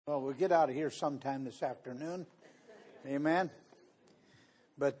Well, we'll get out of here sometime this afternoon. Amen.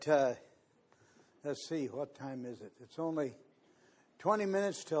 But let's see, what time is it? It's only 20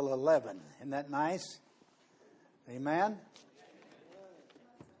 minutes till 11. Isn't that nice? Amen.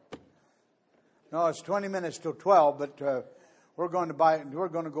 No, it's 20 minutes till 12, but we're going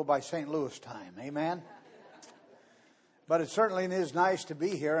to go by St. Louis time. Amen. But it certainly is nice to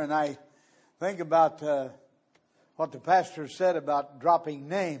be here, and I think about what the pastor said about dropping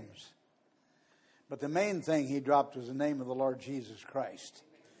names. But the main thing he dropped was the name of the Lord Jesus Christ.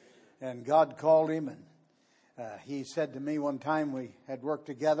 And God called him, and he said to me one time, we had worked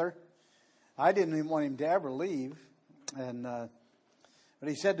together. I didn't even want him to ever leave. But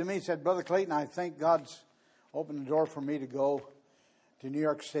he said to me, he said, Brother Clayton, I think God's opened the door for me to go to New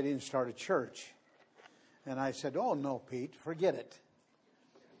York City and start a church. And I said, oh, no, Pete, forget it.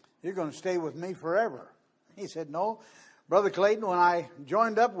 You're going to stay with me forever. He said, no. Brother Clayton, when I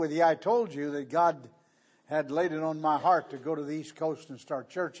joined up with you, I told you that God had laid it on my heart to go to the East Coast and start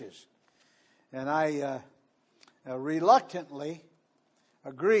churches. And I reluctantly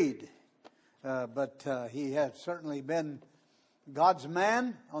agreed. But he had certainly been God's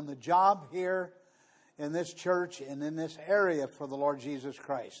man on the job here in this church and in this area for the Lord Jesus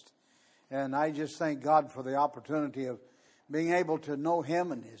Christ. And I just thank God for the opportunity of being able to know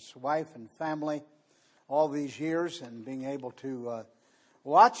him and his wife and family all these years, and being able to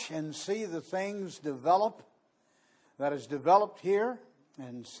watch and see the things develop that is developed here,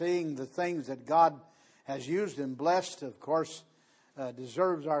 and seeing the things that God has used and blessed, of course,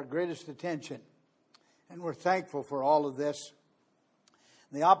 deserves our greatest attention. And we're thankful for all of this.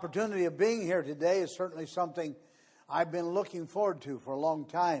 The opportunity of being here today is certainly something I've been looking forward to for a long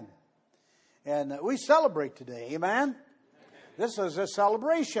time. And we celebrate today, amen? This is a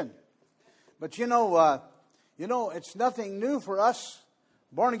celebration. But you know, it's nothing new for us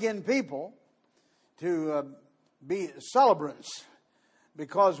born-again people to be celebrants,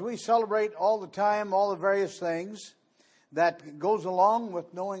 because we celebrate all the time, all the various things that goes along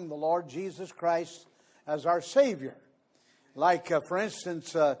with knowing the Lord Jesus Christ as our Savior. Like, for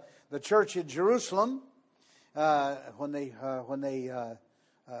instance, the church at Jerusalem, when they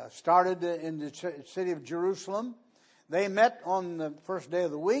started in the city of Jerusalem, they met on the first day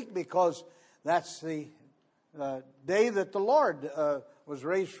of the week, because that's the day that the Lord was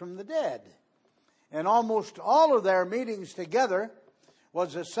raised from the dead. And almost all of their meetings together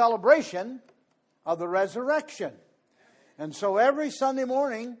was a celebration of the resurrection. And so every Sunday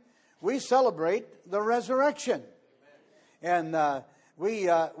morning we celebrate the resurrection. And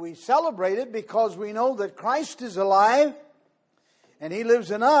we celebrate it because we know that Christ is alive and he lives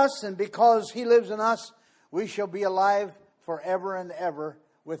in us. And because he lives in us, we shall be alive forever and ever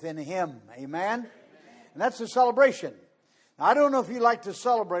within him. Amen? And that's a celebration. Now, I don't know if you like to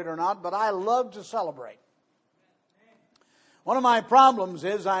celebrate or not, but I love to celebrate. One of my problems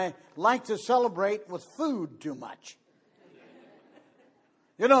is I like to celebrate with food too much.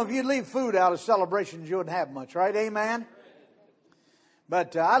 You know, if you leave food out of celebrations, you wouldn't have much, right? Amen?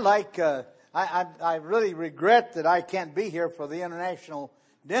 But I really regret that I can't be here for the international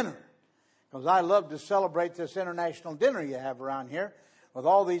dinner, because I love to celebrate this international dinner you have around here with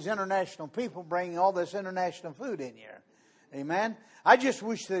all these international people bringing all this international food in here. Amen? I just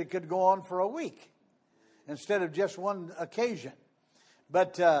wish that it could go on for a week instead of just one occasion.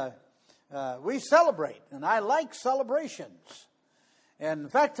 But we celebrate, and I like celebrations. And the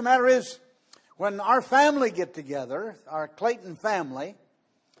fact of the matter is, when our family get together, our Clayton family,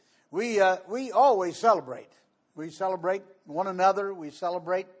 we always celebrate. We celebrate one another. We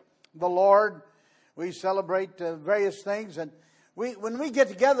celebrate the Lord. We celebrate various things. And when we get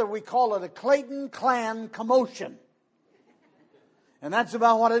together, we call it a Clayton clan commotion. And that's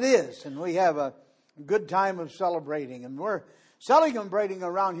about what it is. And we have a good time of celebrating. And we're celebrating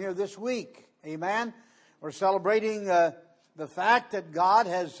around here this week. Amen? We're celebrating the fact that God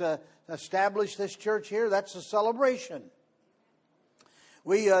has established this church here. That's a celebration.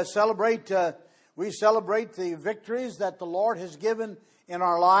 We celebrate the victories that the Lord has given in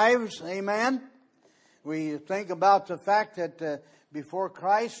our lives. Amen. We think about the fact that before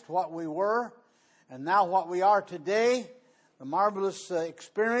Christ, what we were, and now what we are today. The marvelous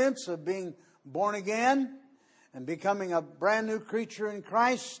experience of being born again and becoming a brand new creature in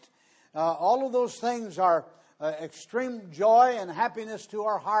Christ. All of those things are extreme joy and happiness to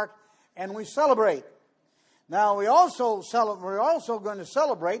our heart, and we celebrate. Now, we're also going to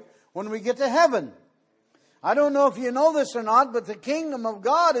celebrate when we get to heaven. I don't know if you know this or not, but the kingdom of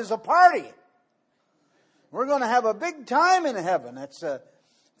God is a party. We're going to have a big time in heaven.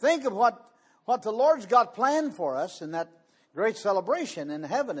 Think of what the Lord's got planned for us, and that great celebration in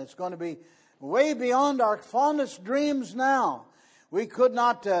heaven. It's going to be way beyond our fondest dreams now. We could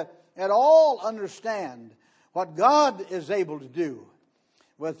not at all understand what God is able to do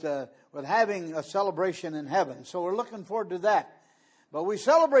with having a celebration in heaven. So we're looking forward to that. But we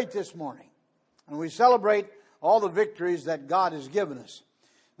celebrate this morning, and we celebrate all the victories that God has given us.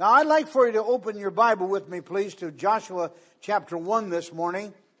 Now, I'd like for you to open your Bible with me, please, to Joshua chapter 1 this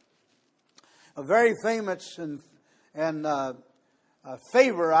morning. A very famous and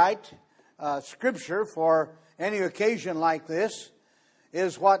favorite scripture for any occasion like this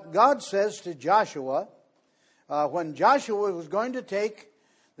is what God says to Joshua when Joshua was going to take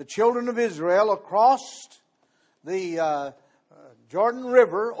the children of Israel across the Jordan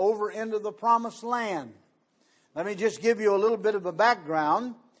River over into the Promised Land. Let me just give you a little bit of a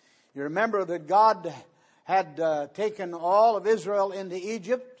background. You remember that God had taken all of Israel into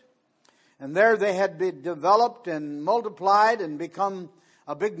Egypt, and there they had been developed and multiplied and become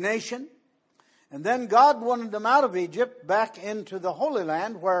a big nation. And then God wanted them out of Egypt back into the Holy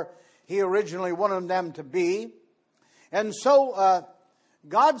Land where He originally wanted them to be. And so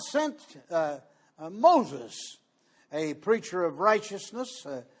God sent Moses, a preacher of righteousness,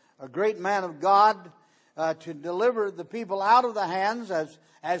 a great man of God, to deliver the people out of the hands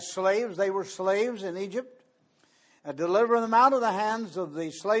as slaves. They were slaves in Egypt. Deliver them out of the hands of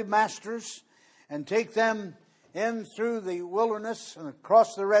the slave masters and take them in through the wilderness and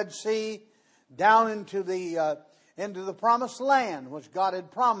across the Red Sea down into the Promised Land, which God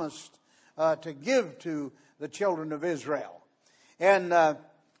had promised to give to the children of Israel. And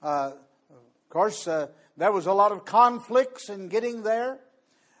of course, there was a lot of conflicts in getting there,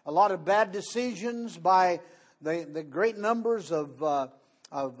 a lot of bad decisions by the great numbers of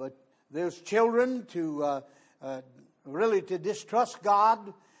those children to really to distrust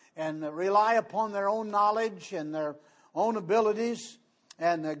God and rely upon their own knowledge and their own abilities.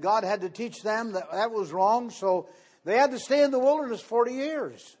 And God had to teach them that was wrong, so they had to stay in the wilderness 40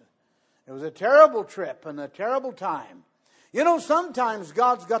 years. It was a terrible trip and a terrible time. You know, sometimes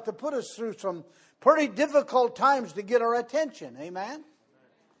God's got to put us through some pretty difficult times to get our attention. Amen?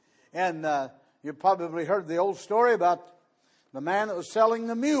 And you probably heard the old story about the man that was selling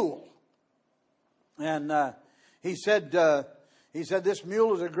the mule. And he said, this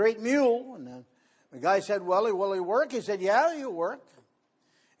mule is a great mule. And the guy said, will he work? He said, yeah, he'll work.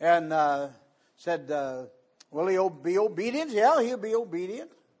 And said, will he be obedient? Yeah, he'll be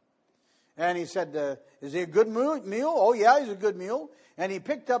obedient. And he said, is he a good mule? Oh, yeah, he's a good mule. And he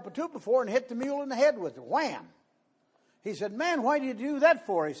picked up a 2x4 and hit the mule in the head with it. Wham! He said, man, why do you do that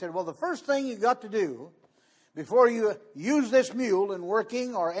for? He said, well, the first thing you got to do before you use this mule in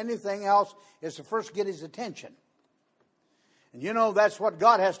working or anything else is to first get his attention. And you know, that's what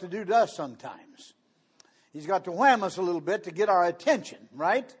God has to do to us sometimes. He's got to wham us a little bit to get our attention,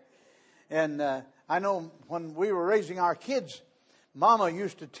 right? And I know when we were raising our kids, Mama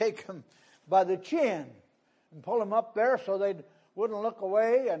used to take them by the chin and pull them up there so they wouldn't look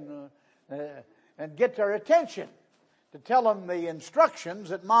away and get their attention, to tell them the instructions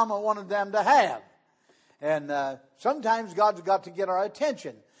that Mama wanted them to have. And sometimes God's got to get our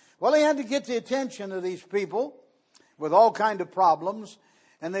attention. Well, He had to get the attention of these people with all kind of problems.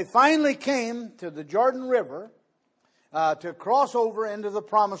 And they finally came to the Jordan River to cross over into the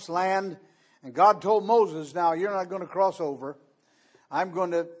Promised Land. And God told Moses, now you're not going to cross over. I'm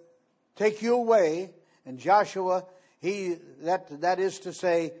going to take you away. And Joshua, that is to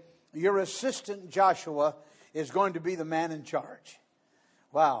say, your assistant Joshua is going to be the man in charge.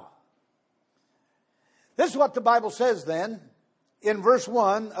 Wow. This is what the Bible says then in verse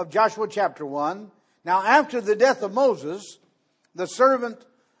 1 of Joshua chapter 1. Now after the death of Moses, the servant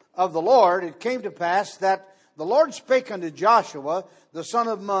of the Lord, it came to pass that the Lord spake unto Joshua, the son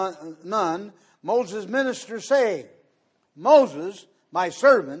of Nun, Moses' minister, saying, Moses, my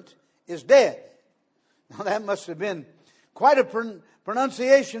servant, is dead. Now that must have been quite a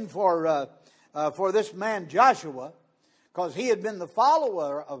pronunciation for this man Joshua, because he had been the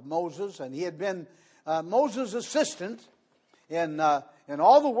follower of Moses, and he had been Moses' assistant in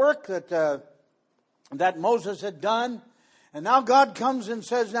all the work that Moses had done. And now God comes and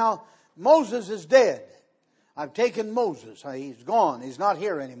says, now Moses is dead. I've taken Moses. He's gone. He's not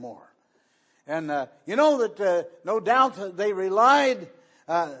here anymore. And you know that no doubt they relied,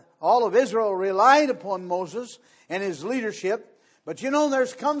 all of Israel relied upon Moses and his leadership. But you know, there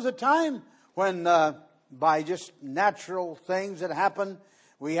comes a time when by just natural things that happen,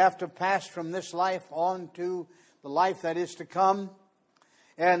 we have to pass from this life on to the life that is to come.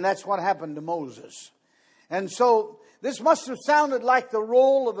 And that's what happened to Moses. And so this must have sounded like the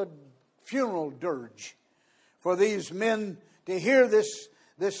roll of a funeral dirge for these men to hear this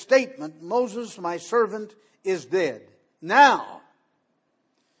statement, Moses, my servant, is dead. Now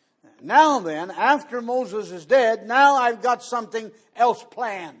then, after Moses is dead, now I've got something else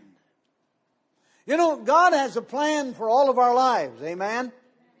planned. You know, God has a plan for all of our lives. Amen?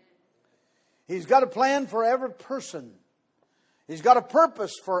 He's got a plan for every person. He's got a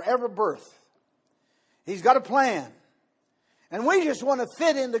purpose for every birth. He's got a plan. And we just want to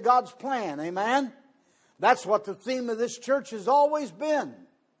fit into God's plan. Amen? That's what the theme of this church has always been.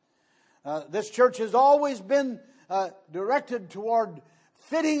 This church has always been directed toward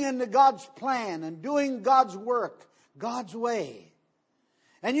fitting into God's plan and doing God's work God's way.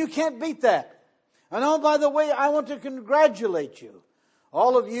 And you can't beat that. And oh, by the way, I want to congratulate you.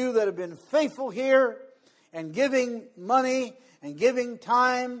 All of you that have been faithful here and giving money and giving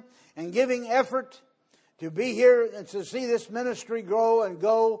time and giving effort to be here and to see this ministry grow and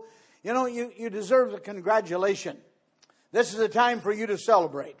go. You know, you deserve a congratulation. This is a time for you to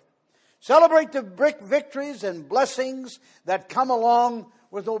celebrate. Celebrate the victories and blessings that come along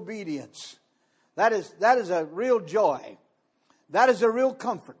with obedience. That is a real joy. That is a real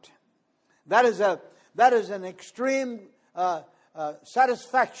comfort. That is an extreme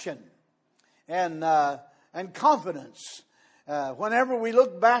satisfaction and confidence whenever we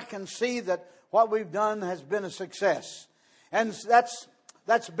look back and see that what we've done has been a success. And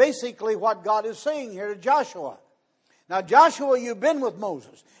that's basically what God is saying here to Joshua. Now, Joshua, you've been with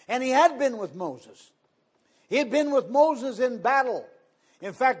Moses. And he had been with Moses. He had been with Moses in battle.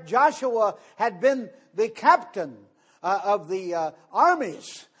 In fact, Joshua had been the captain of the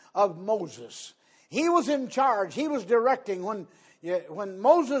armies of Moses. He was in charge. He was directing. When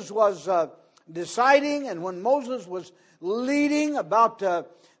Moses was deciding and when Moses was leading about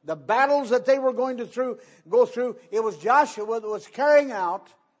the battles that they were going to go through, it was Joshua that was carrying out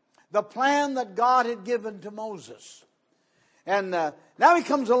the plan that God had given to Moses. And now he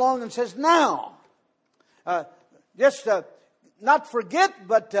comes along and says, now, just not forget,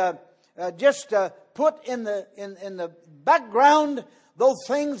 but just put in the background those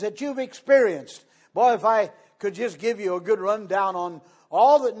things that you've experienced. Boy, if I could just give you a good rundown on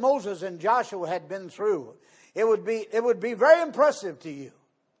all that Moses and Joshua had been through, it would be very impressive to you.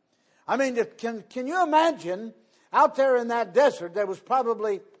 I mean, can you imagine out there in that desert, there was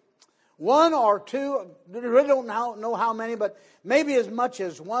probably one or two, I really don't know how many, but maybe as much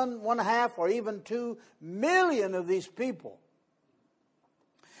as 1.5 or even 2 million of these people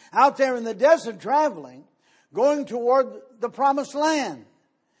out there in the desert traveling, going toward the promised land.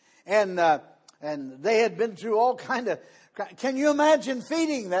 And they had been through all kind of, can you imagine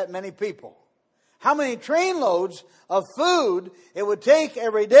feeding that many people? How many trainloads of food it would take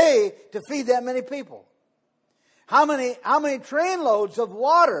every day to feed that many people? How many trainloads of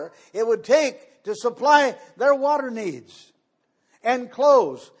water it would take to supply their water needs and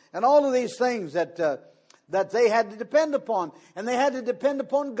clothes and all of these things that they had to depend upon. And they had to depend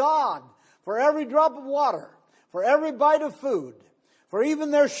upon God for every drop of water, for every bite of food, for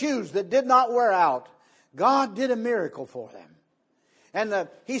even their shoes that did not wear out. God did a miracle for them. And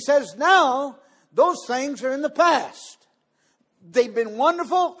he says, now those things are in the past. They've been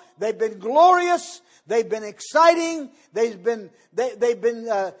wonderful. They've been glorious. They've been exciting. They've been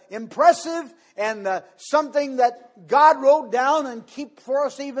impressive, and something that God wrote down and keep for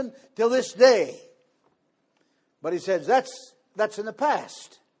us even till this day. But he says that's in the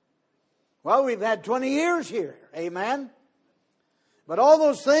past. Well, we've had 20 years here. Amen. But all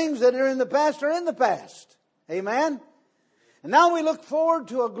those things that are in the past are in the past. Amen. And now we look forward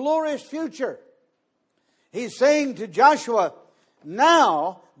to a glorious future. He's saying to Joshua,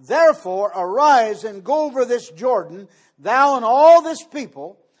 now, therefore, arise and go over this Jordan, thou and all this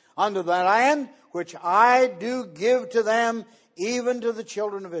people, unto the land which I do give to them, even to the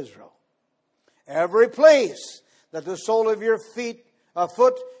children of Israel. Every place that the sole of your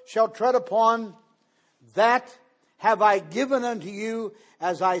foot shall tread upon, that have I given unto you,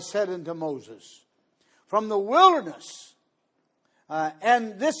 as I said unto Moses. From the wilderness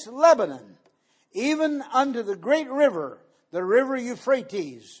and this Lebanon, even unto the great river, the river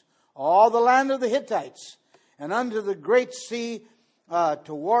Euphrates, all the land of the Hittites, and unto the great sea,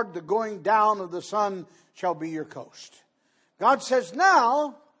 toward the going down of the sun, shall be your coast. God says,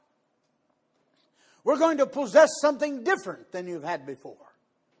 now, we're going to possess something different than you've had before.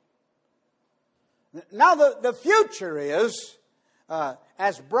 Now the future is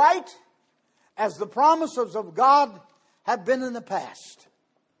as bright as the promises of God have been in the past.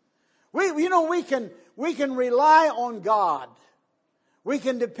 We can rely on God. We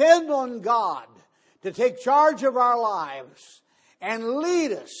can depend on God to take charge of our lives and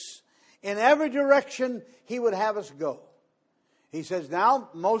lead us in every direction He would have us go. He says, now,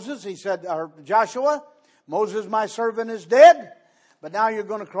 Moses, He said, or Joshua, Moses, my servant, is dead, but now you're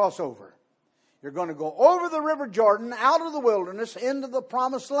going to cross over. You're going to go over the river Jordan, out of the wilderness, into the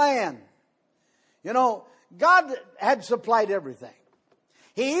promised land. You know, God had supplied everything.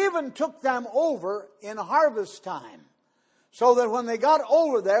 He even took them over in harvest time, so that when they got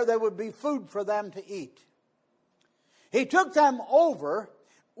over there would be food for them to eat. He took them over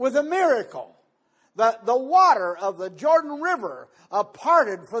with a miracle. The water of the Jordan River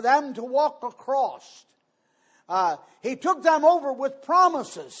parted for them to walk across. He took them over with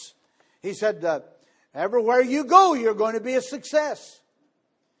promises. He said, everywhere you go, you're going to be a success.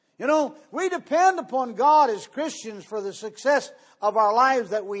 You know, we depend upon God as Christians for the success of our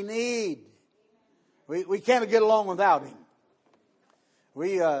lives that we need. We can't get along without Him.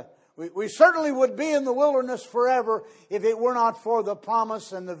 We certainly would be in the wilderness forever if it were not for the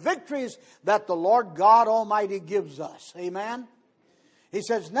promise and the victories that the Lord God Almighty gives us. Amen? He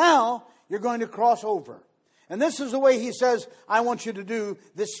says, now you're going to cross over. And this is the way He says, I want you to do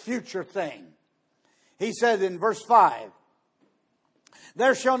this future thing. He said in verse 5,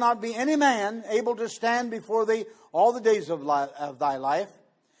 there shall not be any man able to stand before thee all the days of thy life.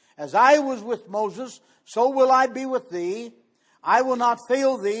 As I was with Moses, so will I be with thee. I will not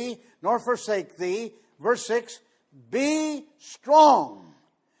fail thee, nor forsake thee. Verse 6, be strong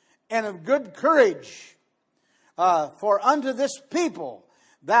and of good courage. For unto this people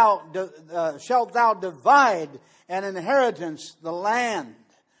shalt thou divide an inheritance, the land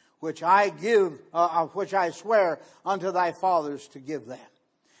which I give, which I swear unto thy fathers to give them.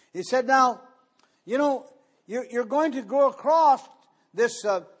 He said, now, you know, you're going to go across this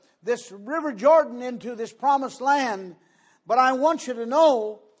river Jordan into this promised land, but I want you to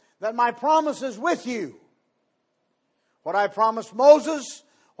know that my promise is with you. What I promised Moses,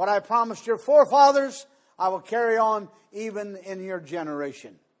 what I promised your forefathers, I will carry on even in your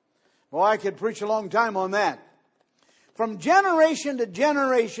generation. Well, I could preach a long time on that. From generation to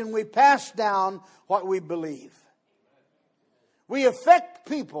generation, we pass down what we believe. We affect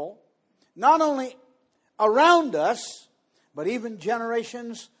people, not only around us, but even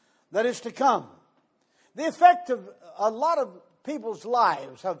generations that is to come. The effect of a lot of people's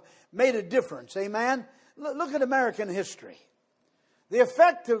lives have made a difference. Amen? Look at American history. The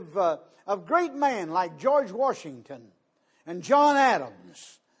effect of great men like George Washington and John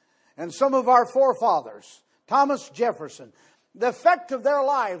Adams and some of our forefathers, Thomas Jefferson, the effect of their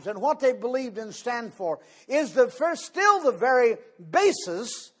lives and what they believed and stand for is still the very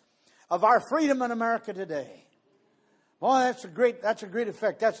basis of our freedom in America today. Boy, that's a great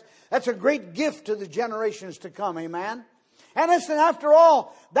effect. That's a great gift to the generations to come. Amen. And listen, after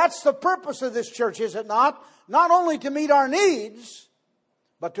all, that's the purpose of this church, is it not? Not only to meet our needs,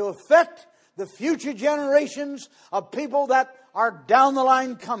 but to affect the future generations of people that are down the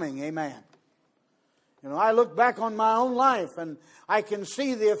line coming. Amen. You know, I look back on my own life and I can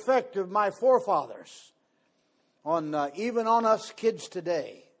see the effect of my forefathers on even on us kids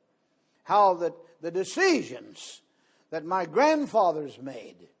today. How that the decisions that my grandfathers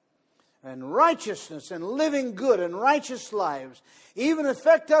made and righteousness and living good and righteous lives even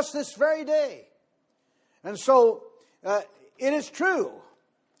affect us this very day. And so it is true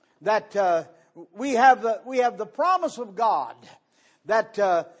that we have the promise of God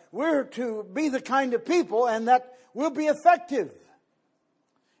that we're to be the kind of people and that we'll be effective.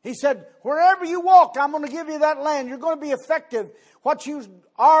 He said, wherever you walk, I'm going to give you that land. You're going to be effective. What you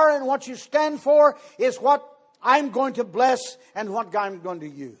are and what you stand for is what I'm going to bless and what I'm going to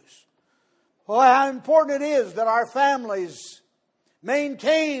use. Well, how important it is that our families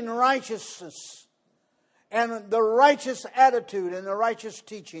maintain righteousness and the righteous attitude and the righteous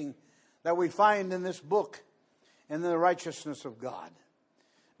teaching that we find in this book and the righteousness of God.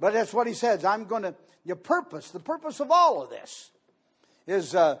 But that's what he says. The purpose of all of this is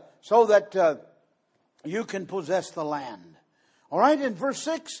so that you can possess the land. All right, in verse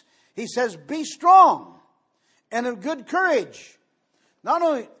 6, he says, be strong and of good courage. Not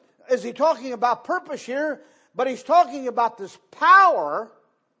only is he talking about purpose here, but he's talking about this power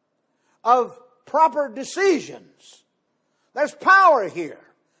of proper decisions. There's power here.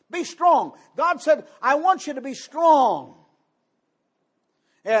 Be strong. God said, I want you to be strong.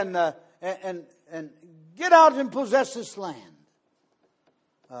 And get out and possess this land.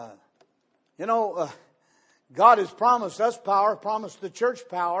 God has promised us power, promised the church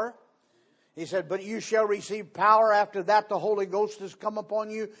power. He said, but you shall receive power. After that, the Holy Ghost has come upon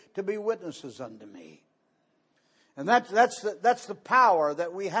you to be witnesses unto me. And that's the power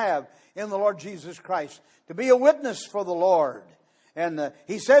that we have in the Lord Jesus Christ. To be a witness for the Lord. And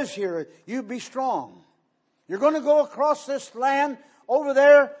he says here, you be strong. You're going to go across this land. Over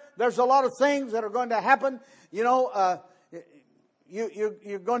there, there's a lot of things that are going to happen. You know,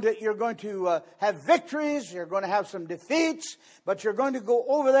 you're going to have victories. You're going to have some defeats. But you're going to go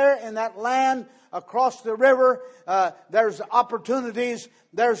over there in that land across the river. There's opportunities.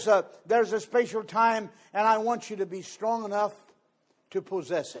 There's a special time. And I want you to be strong enough to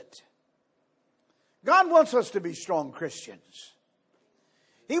possess it. God wants us to be strong Christians.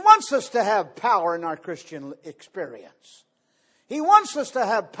 He wants us to have power in our Christian experience. He wants us to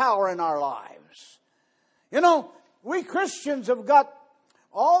have power in our lives. You know, we Christians have got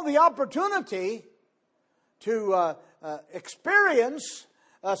all the opportunity to experience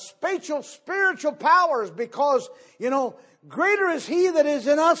spiritual powers because, you know, greater is He that is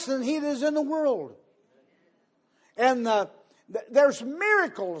in us than he that is in the world. And there's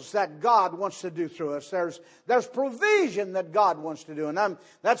miracles that God wants to do through us. There's provision that God wants to do. And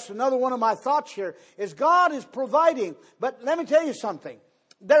that's another one of my thoughts here, is God is providing. But let me tell you something.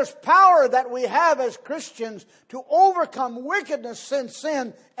 There's power that we have as Christians to overcome wickedness and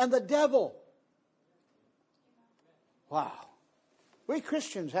sin and the devil. Wow. We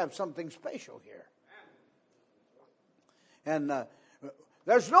Christians have something special here. And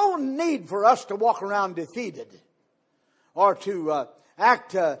there's no need for us to walk around defeated, or to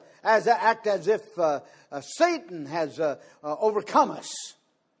act as if Satan has overcome us.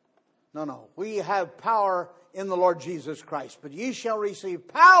 No. We have power in the Lord Jesus Christ. But ye shall receive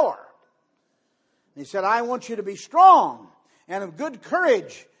power. And He said, I want you to be strong and of good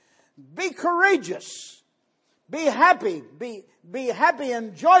courage. Be courageous. Be happy. Be happy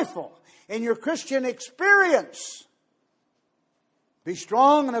and joyful in your Christian experience. Be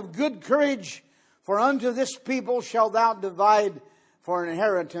strong and of good courage. For unto this people shalt thou divide for an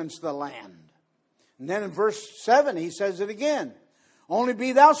inheritance the land. And then in verse 7 he says it again. Only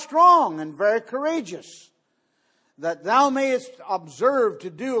be thou strong and very courageous, that thou mayest observe to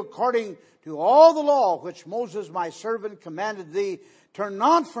do according to all the law which Moses my servant commanded thee. Turn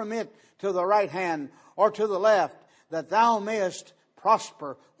not from it to the right hand or to the left, that thou mayest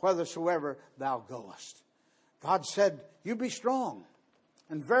prosper whithersoever thou goest. God said, you be strong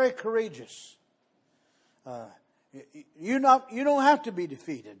and very courageous. You don't have to be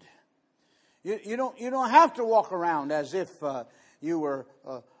defeated. You don't have to walk around as if you were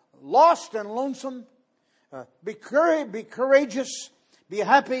lost and lonesome. Be courageous, be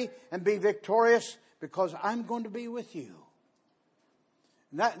happy, and be victorious, because I'm going to be with you.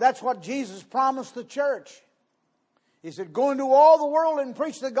 And that's what Jesus promised the church. He said, go into all the world and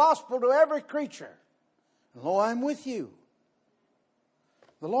preach the gospel to every creature. And lo, I'm with you.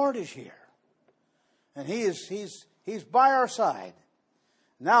 The Lord is here. And He's by our side.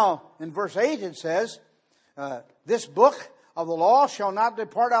 Now, in verse 8 it says, this book of the law shall not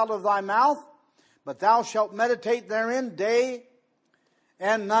depart out of thy mouth, but thou shalt meditate therein day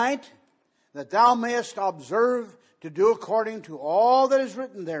and night, that thou mayest observe to do according to all that is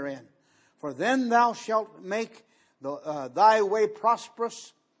written therein. For then thou shalt make thy way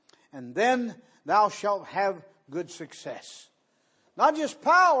prosperous, and then thou shalt have good success. Not just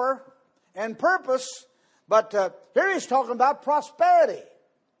power and purpose, but here he's talking about prosperity.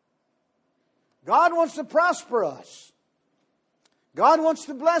 God wants to prosper us. God wants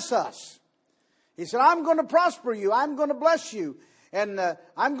to bless us. He said, I'm going to prosper you. I'm going to bless you. And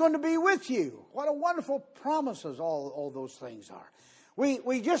I'm going to be with you. What a wonderful promises all those things are.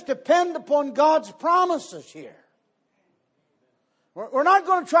 We just depend upon God's promises here. We're not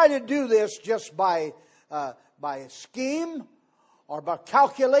going to try to do this just by scheme or by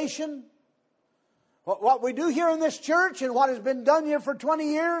calculation. What we do here in this church and what has been done here for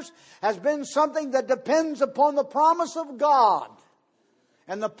 20 years has been something that depends upon the promise of God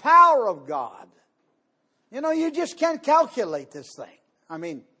and the power of God. You know, you just can't calculate this thing. I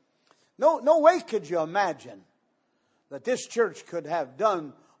mean, no way could you imagine that this church could have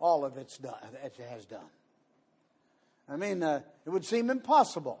done all of it has done. I mean, it would seem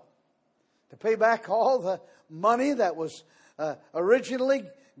impossible to pay back all the money that was originally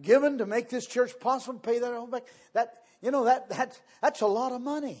given to make this church possible. Pay that all back. That's a lot of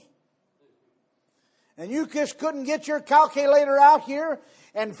money. And you just couldn't get your calculator out here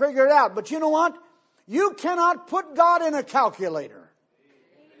and figure it out. But you know what? You cannot put God in a calculator.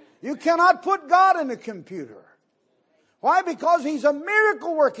 You cannot put God in a computer. Why? Because He's a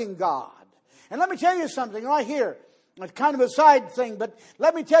miracle working God. And let me tell you something right here. It's kind of a side thing, but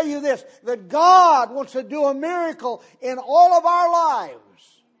let me tell you this, that God wants to do a miracle in all of our lives.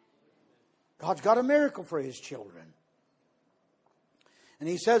 God's got a miracle for His children. And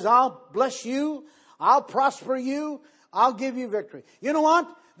He says, I'll bless you, I'll prosper you, I'll give you victory. You know what?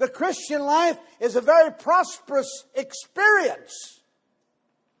 The Christian life is a very prosperous experience.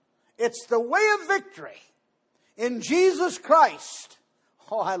 It's the way of victory in Jesus Christ.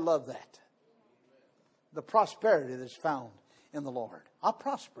 Oh, I love that. The prosperity that's found in the Lord. I'll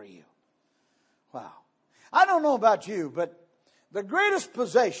prosper you. Wow. I don't know about you, but the greatest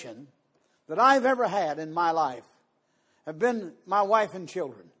possession that I've ever had in my life have been my wife and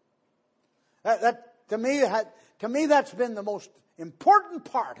children. That to me, that's been the most important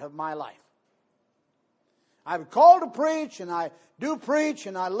part of my life. I'm called to preach, and I do preach,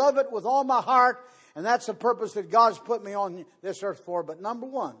 and I love it with all my heart, and that's the purpose that God's put me on this earth for. But number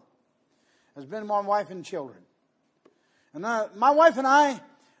one has been my wife and children. And my wife and I,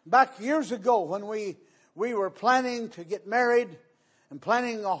 back years ago when we were planning to get married and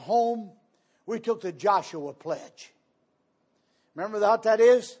planning a home, we took the Joshua pledge. Remember what that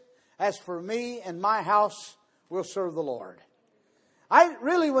is? As for me and my house, we'll serve the Lord. I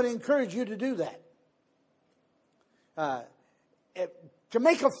really would encourage you to do that. To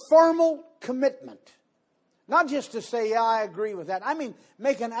make a formal commitment. Not just to say, yeah, I agree with that. I mean,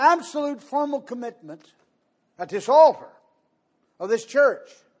 make an absolute formal commitment at this altar of this church.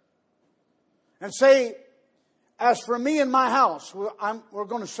 And say, as for me and my house, we're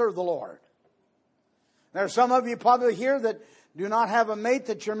going to serve the Lord. There are some of you probably here that do not have a mate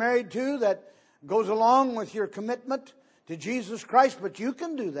that you're married to that goes along with your commitment to Jesus Christ, but you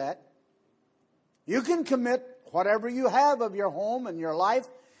can do that. You can commit whatever you have of your home and your life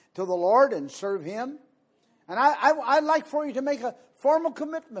to the Lord and serve Him. And I'd like for you to make a formal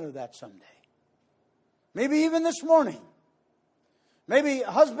commitment of that someday. Maybe even this morning. Maybe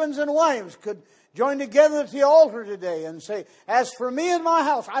husbands and wives could join together at the altar today and say, as for me and my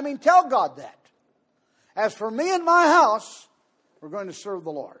house, I mean, tell God that. As for me and my house, we're going to serve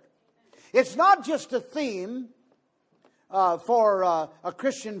the Lord. It's not just a theme for a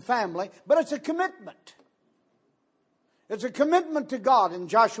Christian family, but it's a commitment. It's a commitment to God, and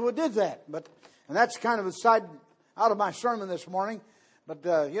Joshua did that. And that's kind of a side out of my sermon this morning. But,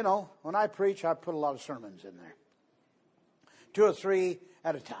 when I preach, I put a lot of sermons in there. 2 or 3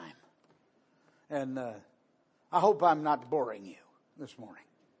 at a time. And I hope I'm not boring you this morning.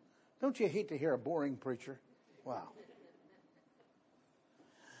 Don't you hate to hear a boring preacher? Wow.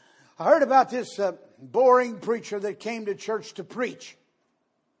 I heard about this boring preacher that came to church to preach.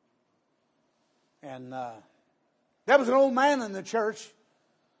 And there was an old man in the church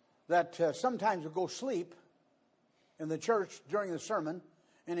that sometimes would go sleep in the church during the sermon,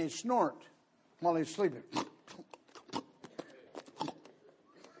 and he'd snort while he's sleeping.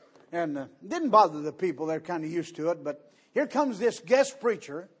 And didn't bother the people. They're kind of used to it. But here comes this guest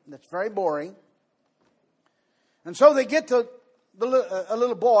preacher that's very boring. And so they get to a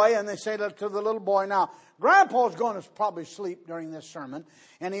little boy, and they say to the little boy, now, Grandpa's going to probably sleep during this sermon,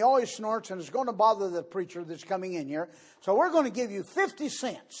 and he always snorts, and it's going to bother the preacher that's coming in here. So we're going to give you 50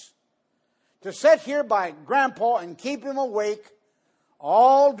 cents to sit here by Grandpa and keep him awake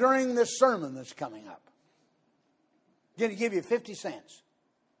all during this sermon that's coming up. Going to give you 50 cents.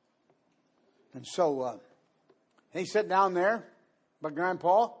 And so he sat down there by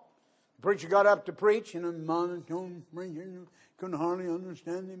Grandpa. The preacher got up to preach, and monotone preacher, couldn't hardly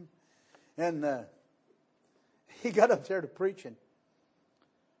understand him. And he got up there to preach, and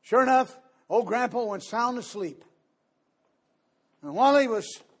sure enough, old Grandpa went sound asleep. And while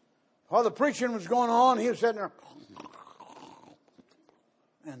the preaching was going on, he was sitting there.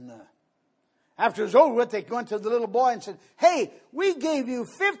 And after it was over with, they went to the little boy and said, hey, we gave you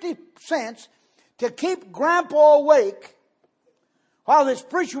 50 cents to keep Grandpa awake while this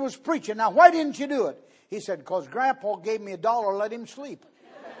preacher was preaching. Now, why didn't you do it? He said, because Grandpa gave me $1, let him sleep.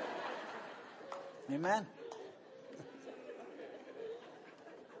 Amen.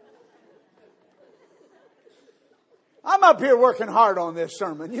 I'm up here working hard on this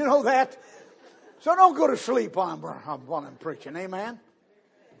sermon. You know that? So don't go to sleep while I'm preaching. Amen.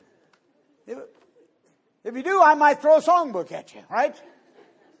 If you do, I might throw a songbook at you, right?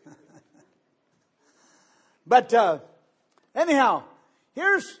 But anyhow,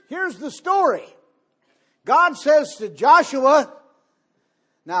 here's the story. God says to Joshua,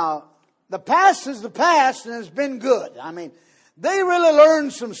 now, the past is the past and it's been good. I mean, they really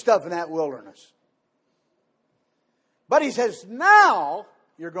learned some stuff in that wilderness. But he says, now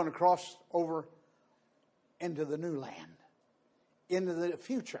you're going to cross over into the new land, into the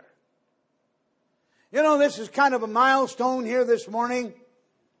future. You know, this is kind of a milestone here this morning.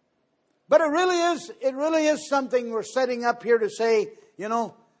 But it really is something we're setting up here to say, you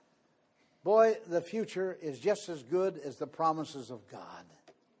know, boy, the future is just as good as the promises of God.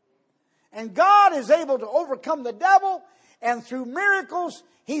 And God is able to overcome the devil, and through miracles,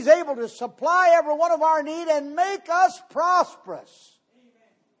 He's able to supply every one of our need and make us prosperous.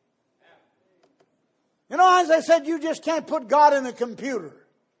 You know, as I said, you just can't put God in a computer.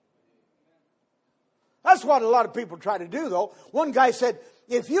 That's what a lot of people try to do, though. One guy said,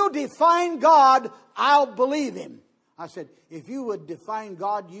 if you define God, I'll believe Him. I said, if you would define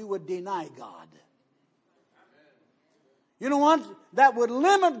God, you would deny God. You know what? That would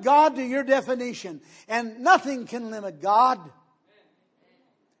limit God to your definition. And nothing can limit God.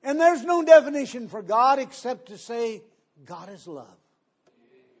 And there's no definition for God except to say, God is love.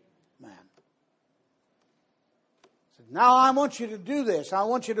 Man. So now I want you to do this. I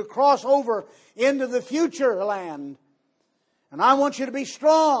want you to cross over into the future land. And I want you to be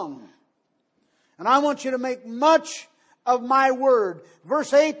strong. And I want you to make much of my word.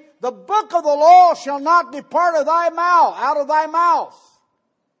 Verse 8, the book of the law shall not depart of thy mouth, out of thy mouth.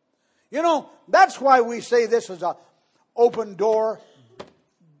 You know, that's why we say this is a open door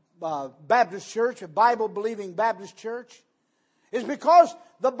Baptist church, a Bible-believing Baptist church, is because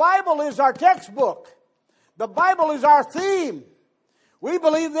the Bible is our textbook. The Bible is our theme. We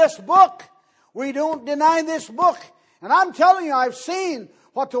believe this book. We don't deny this book. And I'm telling you, I've seen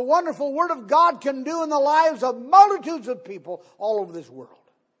what the wonderful Word of God can do in the lives of multitudes of people all over this world.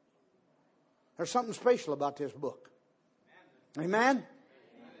 There's something special about this book. Amen?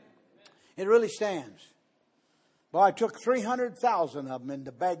 It really stands. Boy, I took 300,000 of them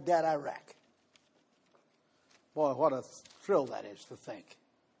into Baghdad, Iraq. Boy, what a thrill that is to think.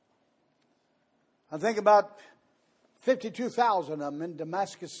 I think about 52,000 of them in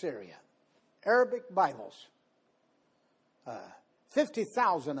Damascus, Syria. Arabic Bibles.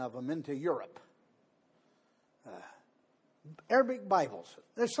 50,000 of them into Europe. Arabic Bibles.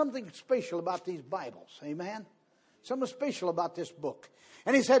 There's something special about these Bibles. Amen? Something special about this book.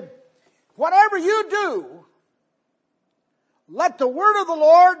 And he said, whatever you do, let the word of the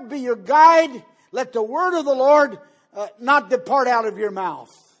Lord be your guide. Let the word of the Lord not depart out of your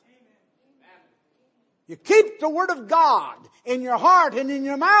mouth. You keep the word of God in your heart and in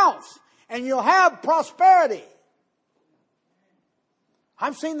your mouth, and you'll have prosperity.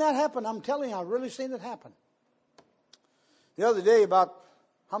 I've seen that happen. I'm telling you, I've really seen it happen. The other day, about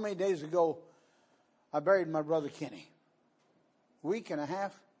how many days ago, I buried my brother Kenny. Week and a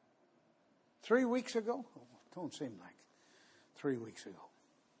half? 3 weeks ago? Oh, don't seem like 3 weeks ago.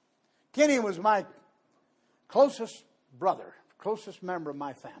 Kenny was my closest brother, closest member of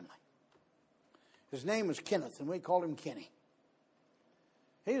my family. His name was Kenneth, and we called him Kenny.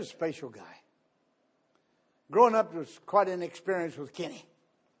 He was a special guy. Growing up was quite an experience with Kenny.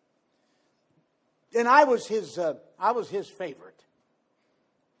 And I was his favorite.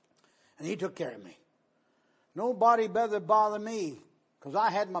 And he took care of me. Nobody better bother me, because I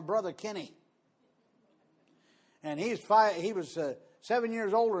had my brother Kenny. And he was 7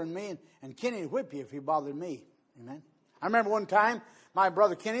 years older than me, and Kenny would whip you if he bothered me. Amen. I remember one time my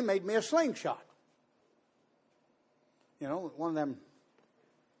brother Kenny made me a slingshot. You know, one of them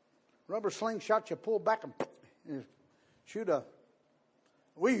rubber slingshots you pull back and shoot a...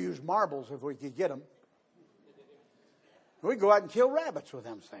 We used marbles if we could get them. We'd go out and kill rabbits with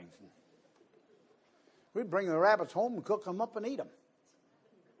them things. We'd bring the rabbits home and cook them up and eat them.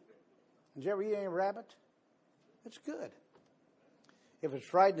 Did you ever eat any rabbit? It's good. If it's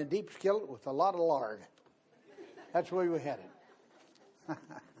fried in a deep skillet with a lot of lard. That's where we had it.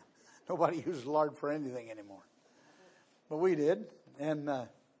 Nobody uses lard for anything anymore. But we did. And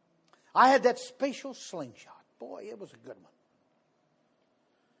I had that special slingshot. Boy, it was a good one.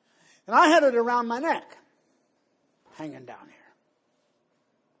 And I had it around my neck, hanging down here.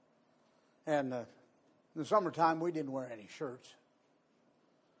 And in the summertime, we didn't wear any shirts.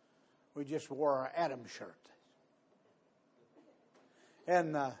 We just wore our Adam shirt.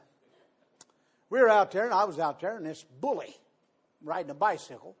 And we were out there, and I was out there, and this bully riding a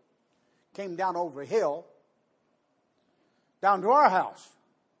bicycle came down over a hill down to our house.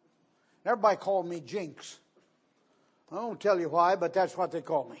 Everybody called me Jinx. I won't tell you why, but that's what they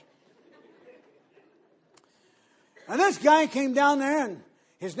called me. And this guy came down there, and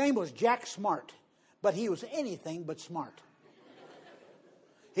his name was Jack Smart, but he was anything but smart.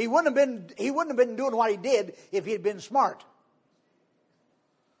 He wouldn't have been doing what he did if he had been smart.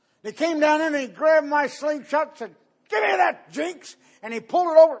 He came down there and he grabbed my slingshot and said, "Give me that, Jinx!" And he pulled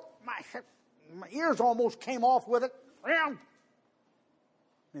it over. My ears almost came off with it. And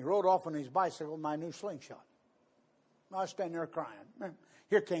he rode off on his bicycle with my new slingshot. I was standing there crying.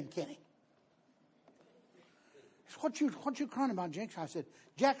 Here came Kenny. He said, What you crying about, Jinx? I said,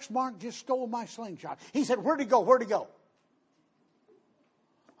 Jack Smart just stole my slingshot. He said, Where'd he go? Where'd he go?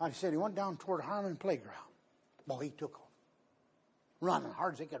 I said he went down toward Harmon Playground. Boy, he took off. Running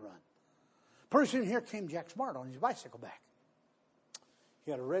hard as he could run. Pretty soon here came Jack Smart on his bicycle back.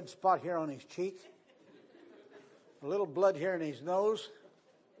 He had a red spot here on his cheek. A little blood here in his nose.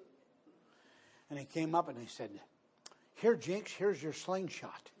 And he came up and he said, "Here, Jinx, here's your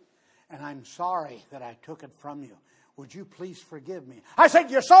slingshot. And I'm sorry that I took it from you. Would you please forgive me?" I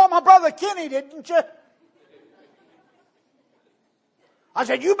said, "You saw my brother Kenny, didn't you?" I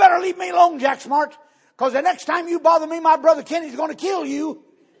said, "You better leave me alone, Jack Smart, because the next time you bother me, my brother Kenny's going to kill you."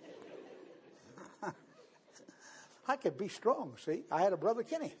 I could be strong, see. I had a brother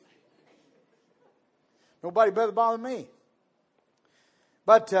Kenny. Nobody better bother me.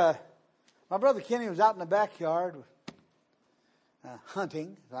 But my brother Kenny was out in the backyard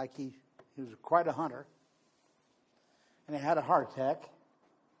hunting, like he was quite a hunter. And he had a heart attack,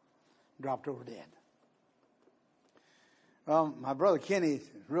 dropped over dead. Well, my brother Kenny is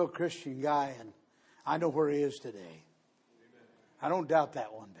a real Christian guy, and I know where he is today. Amen. I don't doubt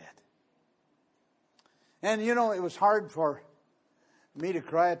that one bit. And, you know, it was hard for me to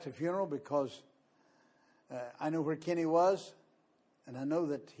cry at the funeral because I knew where Kenny was, and I know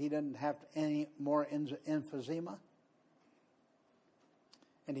that he didn't have any more emphysema,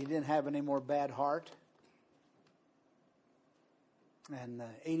 and he didn't have any more bad heart. And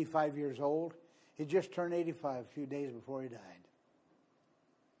 85 years old. He just turned 85 a few days before he died.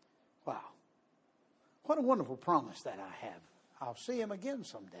 Wow. What a wonderful promise that I have. I'll see him again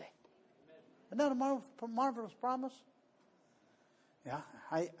someday. Isn't that a marvelous promise? Yeah,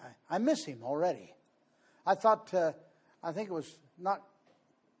 I miss him already. I think it was not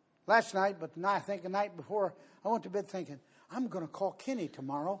last night, but I think the night before, I went to bed thinking, I'm going to call Kenny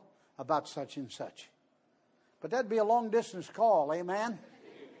tomorrow about such and such. But that'd be a long distance call, amen?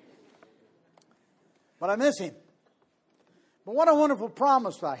 But I miss him. But what a wonderful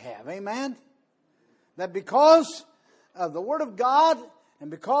promise I have, amen? That because of the Word of God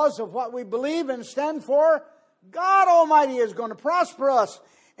and because of what we believe and stand for, God Almighty is going to prosper us,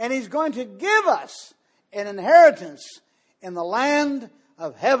 and He's going to give us an inheritance in the land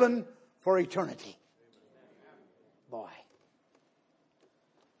of heaven for eternity. Boy,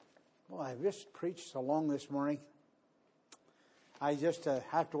 I've just preached so long this morning. I just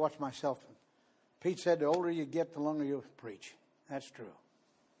have to watch myself. Pete said the older you get, the longer you preach. That's true.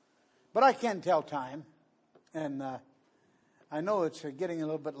 But I can tell time. And I know it's getting a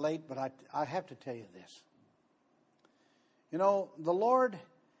little bit late, but I have to tell you this. You know, the Lord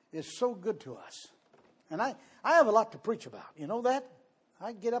is so good to us. And I have a lot to preach about. You know that?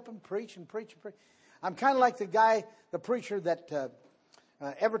 I get up and preach and preach and preach. I'm kind of like the preacher that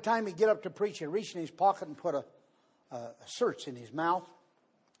every time he get up to preach, he reach in his pocket and put a search in his mouth.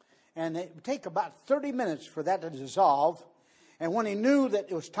 And it would take about 30 minutes for that to dissolve. And when he knew that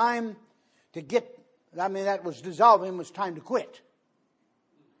it was time to that was dissolving, it was time to quit.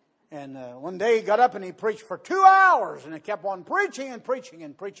 And one day he got up and he preached for 2 hours. And he kept on preaching and preaching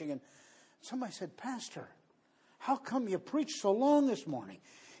and preaching. And somebody said, "Pastor, how come you preached so long this morning?"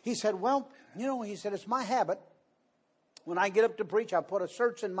 He said, "Well, you know," he said, "it's my habit. When I get up to preach, I put a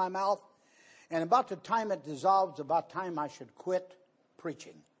search in my mouth. And about the time it dissolves, about time I should quit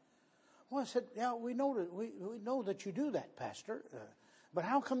preaching." Well, I said, "Yeah, we know that you do that, Pastor. But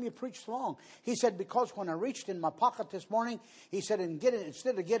how come you preach so long?" He said, "Because when I reached in my pocket this morning," he said,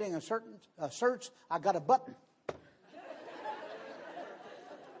 "instead of getting a search, I got a button."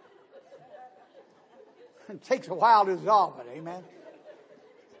 It takes a while to dissolve it, amen?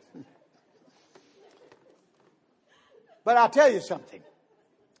 But I'll tell you something.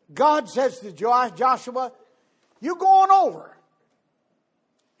 God says to Joshua, "You go on over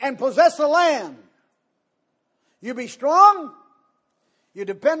and possess the land. You be strong. You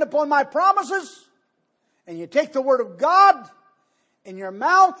depend upon my promises. And you take the Word of God in your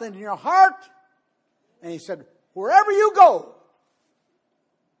mouth and in your heart." And he said, "Wherever you go,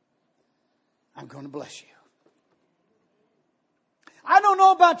 I'm going to bless you." I don't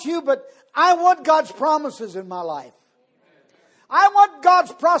know about you, but I want God's promises in my life. I want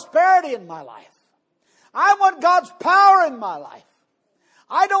God's prosperity in my life. I want God's power in my life.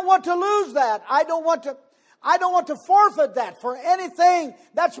 I don't want to lose that. I don't want to forfeit that for anything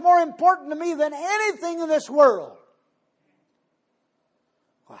that's more important to me than anything in this world.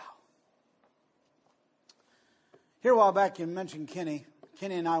 Wow. Here a while back you mentioned Kenny.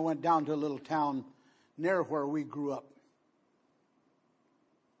 Kenny and I went down to a little town near where we grew up.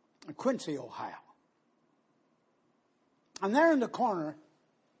 Quincy, Ohio. And there in the corner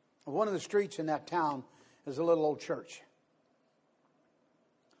of one of the streets in that town is a little old church.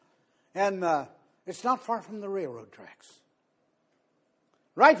 And it's not far from the railroad tracks.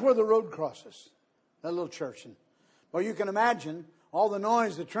 right where the road crosses, that little church. And, well, you can imagine all the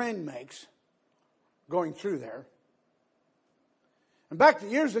noise the train makes going through there. And back to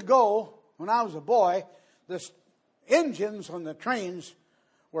years ago, when I was a boy, the engines on the trains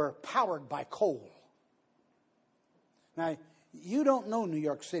were powered by coal. Now, you don't know New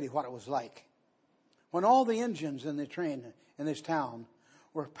York City, what it was like when all the engines in the train in this town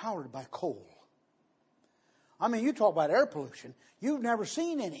were powered by coal. I mean, you talk about air pollution. You've never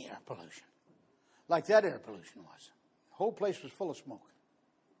seen any air pollution like that air pollution was. The whole place was full of smoke.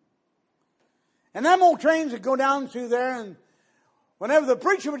 And them old trains would go down through there, and whenever the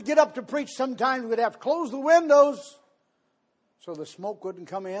preacher would get up to preach, sometimes we'd have to close the windows so the smoke wouldn't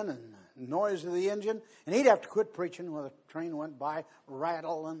come in and the noise of the engine. And he'd have to quit preaching while the train went by,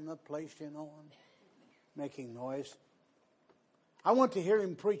 rattling the place, and making noise. I went to hear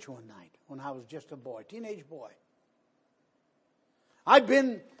him preach one night when I was just a boy, teenage boy. I'd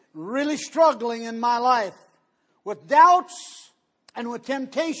been really struggling in my life with doubts and with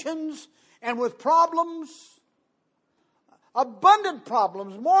temptations and with problems. Abundant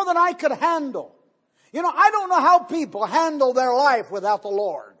problems, more than I could handle. You know, I don't know how people handle their life without the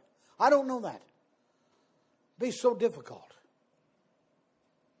Lord. I don't know that. It'd be so difficult.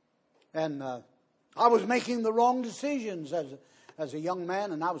 And I was making the wrong decisions as a young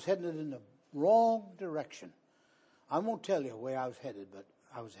man, and I was headed in the wrong direction. I won't tell you where I was headed, but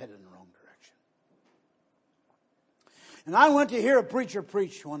I was headed in the wrong direction. And I went to hear a preacher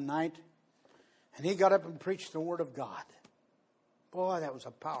preach one night, and he got up and preached the Word of God. Boy, that was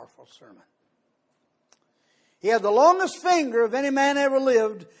a powerful sermon. He had the longest finger of any man ever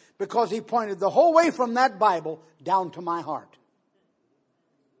lived because he pointed the whole way from that Bible down to my heart.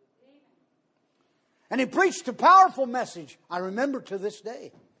 And he preached a powerful message. I remember to this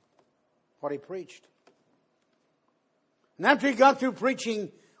day what he preached. And after he got through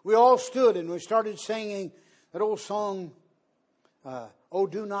preaching, we all stood and we started singing that old song, "Oh,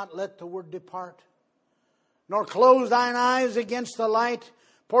 do not let the word depart, nor close thine eyes against the light.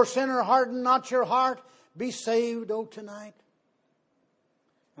 Poor sinner, harden not your heart. Be saved, oh, tonight."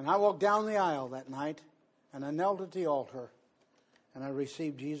 And I walked down the aisle that night, and I knelt at the altar, and I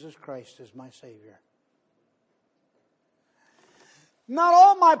received Jesus Christ as my Savior. Not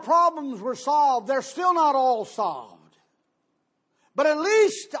all my problems were solved. They're still not all solved. But at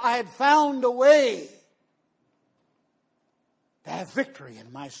least I had found a way to have victory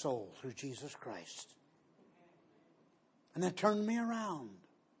in my soul through Jesus Christ. And it turned me around.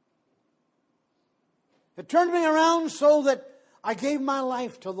 It turned me around so that I gave my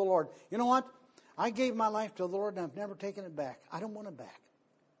life to the Lord. You know what? I gave my life to the Lord and I've never taken it back. I don't want it back.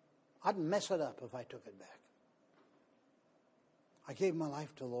 I'd mess it up if I took it back. I gave my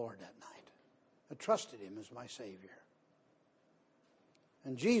life to the Lord that night. I trusted Him as my Savior.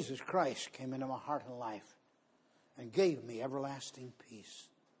 And Jesus Christ came into my heart and life and gave me everlasting peace.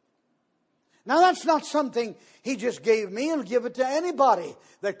 Now that's not something He just gave me. He'll give it to anybody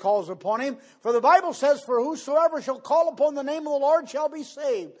that calls upon Him. For the Bible says, "For whosoever shall call upon the name of the Lord shall be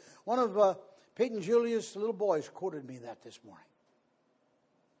saved." One of Peyton Julia's little boys quoted me that this morning.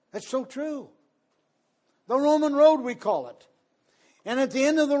 That's so true. The Roman road, we call it. And at the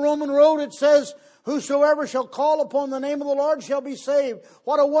end of the Roman road it says, "Whosoever shall call upon the name of the Lord shall be saved."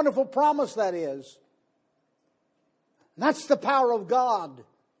 What a wonderful promise that is. And that's the power of God.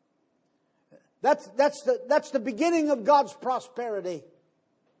 That's the beginning of God's prosperity.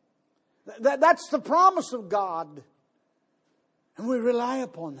 That's the promise of God. And we rely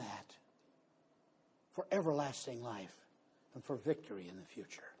upon that for everlasting life and for victory in the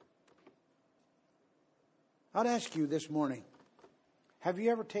future. I'd ask you this morning, have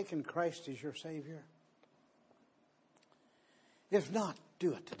you ever taken Christ as your Savior? If not,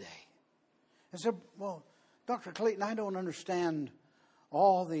 do it today. And say, "Well, Dr. Clayton, I don't understand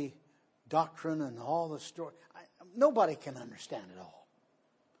all the doctrine and all the story." Nobody can understand it all.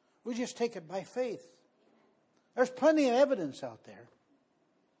 We just take it by faith. There's plenty of evidence out there.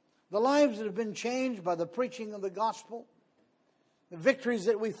 The lives that have been changed by the preaching of the gospel, the victories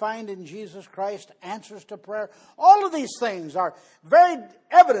that we find in Jesus Christ, answers to prayer. All of these things are very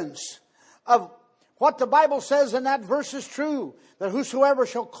evidence of what the Bible says in that verse is true. That whosoever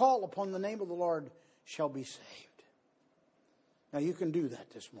shall call upon the name of the Lord shall be saved. Now you can do that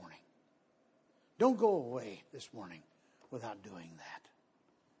this morning. Don't go away this morning without doing that.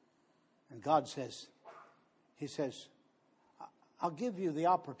 And God says, He says, "I'll give you the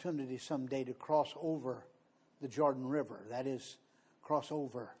opportunity someday to cross over the Jordan River." That is, cross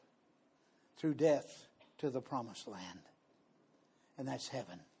over through death to the promised land. And that's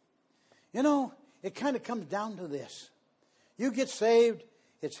heaven. You know, it kind of comes down to this. You get saved,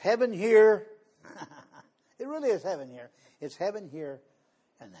 It's heaven here. It really is heaven here. It's heaven here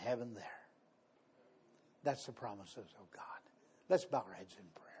and heaven there. That's the promises of God. Let's bow our heads in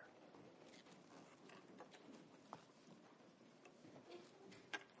prayer.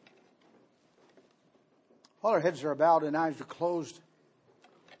 While our heads are bowed and eyes are closed,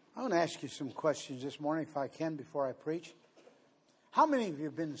 I want to ask you some questions this morning, if I can, before I preach. How many of you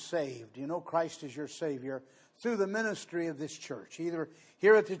have been saved? You know Christ is your Savior through the ministry of this church, either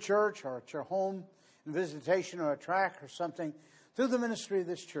here at the church or at your home in visitation or a track or something. Through the ministry of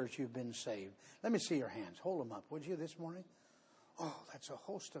this church, you've been saved. Let me see your hands. Hold them up, would you, this morning? Oh, that's a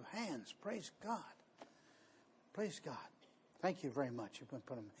host of hands. Praise God. Praise God. Thank you very much. You can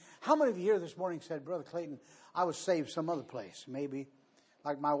put them. How many of you here this morning said, Brother Clayton, I was saved some other place? Maybe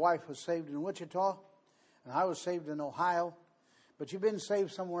like my wife was saved in Wichita, and I was saved in Ohio. But you've been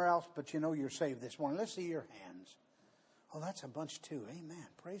saved somewhere else, but you know you're saved this morning. Let's see your hands. Oh, that's a bunch too. Amen.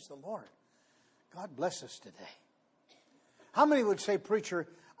 Praise the Lord. God bless us today. How many would say, Preacher,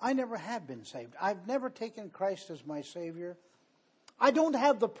 I never have been saved. I've never taken Christ as my Savior. I don't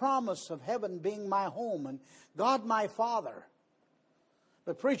have the promise of heaven being my home and God my Father.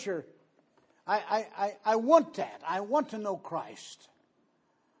 But preacher, I want that. I want to know Christ.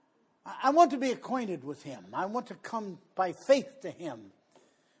 I want to be acquainted with Him. I want to come by faith to Him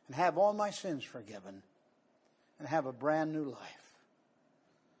and have all my sins forgiven and have a brand new life.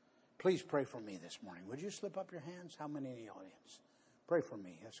 Please pray for me this morning. Would you slip up your hands? How many in the audience? Pray for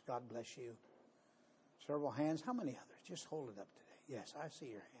me. Yes, God bless you. Several hands. How many others? Just hold it up today. Yes, I see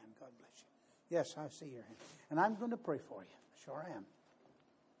your hand. God bless you. Yes, I see your hand. And I'm going to pray for you. Sure am.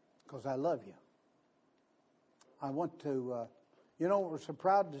 Because I love you. I want to, we're so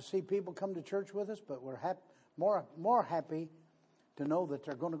proud to see people come to church with us, but we're more happy to know that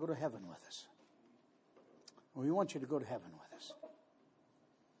they're going to go to heaven with us. We want you to go to heaven with us.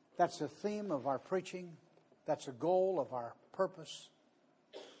 That's the theme of our preaching. That's the goal of our purpose,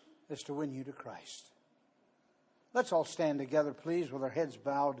 is to win you to Christ. Let's all stand together, please, with our heads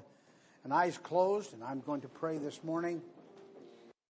bowed and eyes closed, and I'm going to pray this morning.